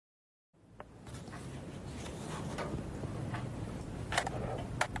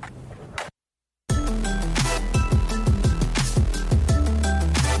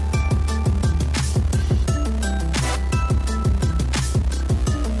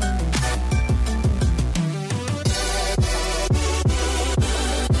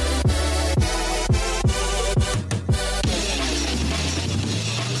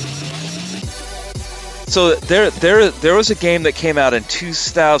So there was a game that came out in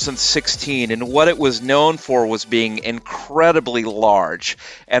 2016, and what it was known for was being incredibly large.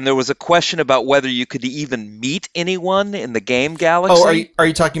 And there was a question about whether you could even meet anyone in the game galaxy. Oh, are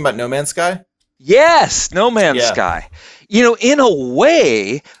you talking about No Man's Sky? Yes, No Man's Sky. You know, in a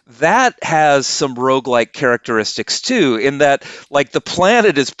way, that has some roguelike characteristics too, in that, like, the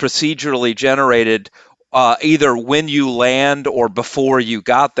planet is procedurally generated either when you land or before you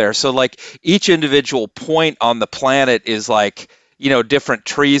got there. So, like, each individual point on the planet is, like, you know, different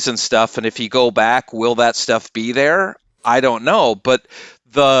trees and stuff. And if you go back, will that stuff be there? I don't know. But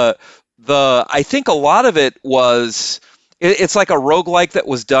I think a lot of it was, it's like a roguelike that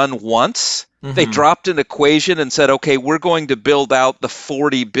was done once. Mm-hmm. They dropped an equation and said, okay, we're going to build out the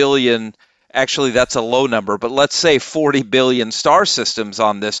 40 billion. Actually, that's a low number, but let's say 40 billion star systems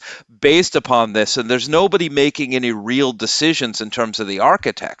on this based upon this. And there's nobody making any real decisions in terms of the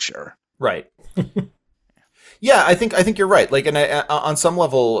architecture. Right. Yeah, I think you're right. Like, and on some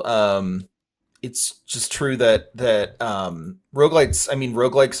level, it's just true that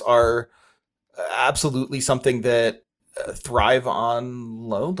roguelikes are absolutely something that thrive on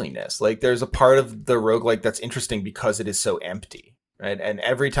loneliness. Like, there's a part of the roguelike that's interesting because it is so empty, right? And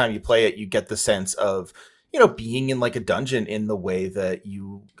every time you play it, you get the sense of, you know, being in like a dungeon in the way that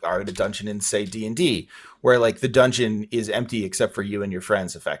you are in a dungeon in, say, D&D, where like the dungeon is empty except for you and your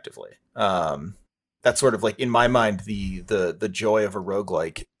friends, effectively. That's sort of like, in my mind, the joy of a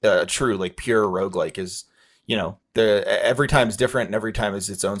roguelike, true, like pure roguelike, is, you know, every time is different, and every time is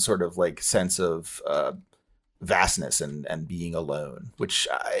its own sort of like sense of vastness and being alone, which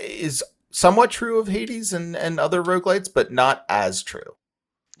is somewhat true of Hades and other roguelites, but not as true.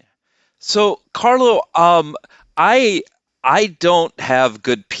 So, Carlo, I don't have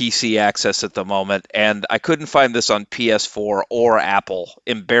good PC access at the moment, and I couldn't find this on PS4 or Apple,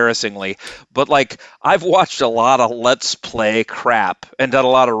 embarrassingly. But, like, I've watched a lot of Let's Play crap and done a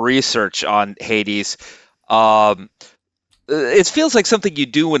lot of research on Hades. It feels like something you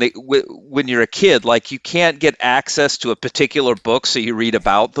do when you're a kid. Like, you can't get access to a particular book, so you read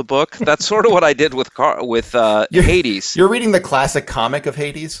about the book. That's sort of what I did with Hades. You're reading the classic comic of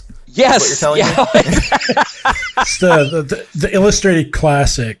Hades? Yes. That's what you're telling me? It's the illustrated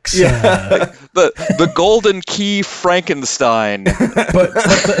classics. Yeah. The Golden Key Frankenstein. But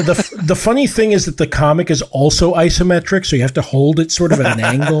the funny thing is that the comic is also isometric, so you have to hold it sort of at an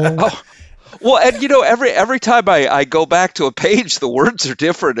angle. Oh. Well, and you know, every time I go back to a page, the words are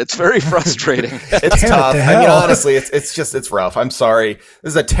different. It's very frustrating. It's tough. I mean, honestly, it's rough. I'm sorry.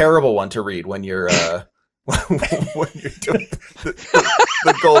 This is a terrible one to read when you're when you're doing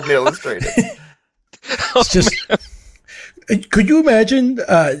the Golden Illustrated. It's just. Could you imagine?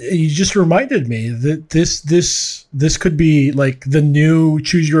 You just reminded me that this could be like the new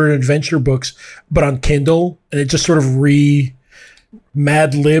Choose Your Own Adventure books, but on Kindle, and it just sort of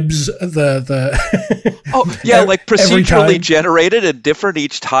Mad Libs the oh yeah, like procedurally generated and different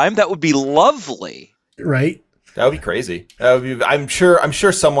each time. That would be lovely, right? That would be crazy. That would be. I'm sure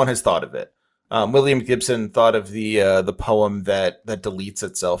someone has thought of it. William Gibson thought of the poem that deletes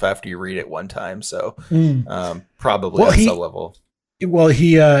itself after you read it one time. So probably on some level. Well,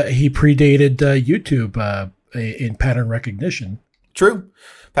 he predated YouTube in pattern recognition. True,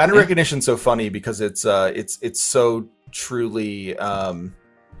 pattern recognition's so funny because it's so truly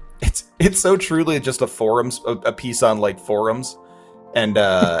it's so truly just a piece on like forums and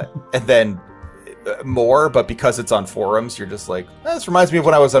then more, but because it's on forums, you're just like, this reminds me of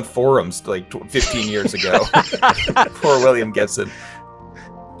when I was on forums like 15 years ago. Poor William Gibson.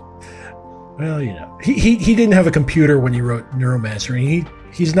 Well, you know, he didn't have a computer when he wrote Neuromancer.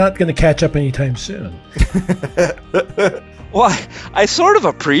 He's not going to catch up anytime soon. Well, I sort of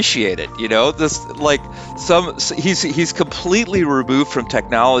appreciate it, you know. This, like, he's completely removed from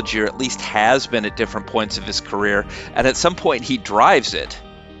technology, or at least has been at different points of his career, and at some point he drives it.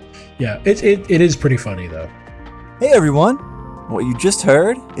 Yeah, it is pretty funny though. Hey everyone, what you just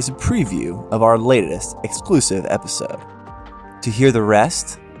heard is a preview of our latest exclusive episode. To hear the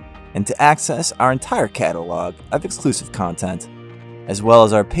rest, and to access our entire catalog of exclusive content, as well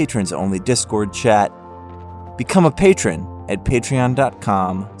as our patrons-only Discord chat, become a patron at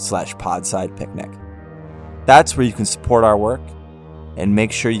patreon.com/podsidepicnic. That's where you can support our work and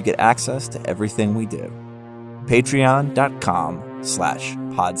make sure you get access to everything we do.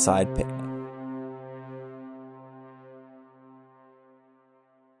 patreon.com/podsidepicnic.